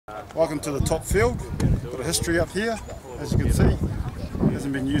Welcome to the top field. Got a history up here, as you can see.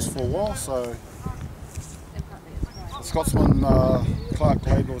 Hasn't been used for a while, so the Scotsman Clark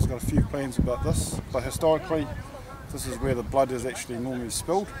Laidlaw's got a few plans about this, but historically this is where the blood is actually normally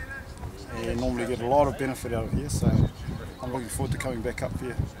spilled and normally get a lot of benefit out of here, so I'm looking forward to coming back up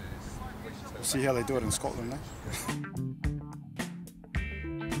here. We'll see how they do it in Scotland now.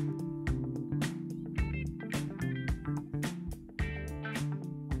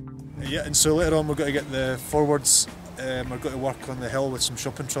 Yeah, and so later on we're going to get the forwards, we're going to work on the hill with some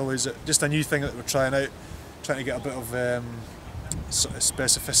shopping trolleys. Just a new thing that we're trying out, trying to get a bit of sort of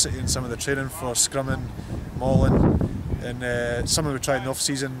specificity in some of the training for scrumming, mauling, and something we tried in the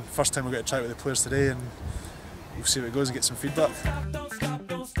off-season. First time we're going to try it with the players today, and we'll see how it goes and get some feedback.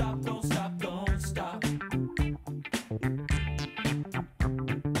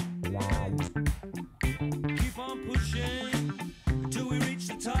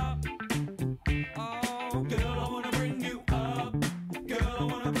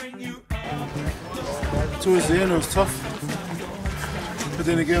 Towards the end it was tough, but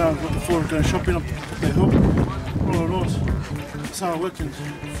then again I'm looking forward to going shopping up the hill. All it was, it's hard work, and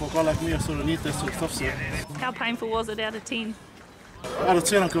for a guy like me I sort of need that sort of stuff. So. How painful was it out of 10? Out of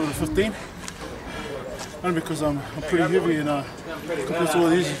 10 I'll give it a 15, only because I'm pretty heavy and compared to all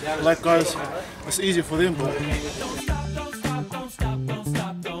these light guys it's easier for them. But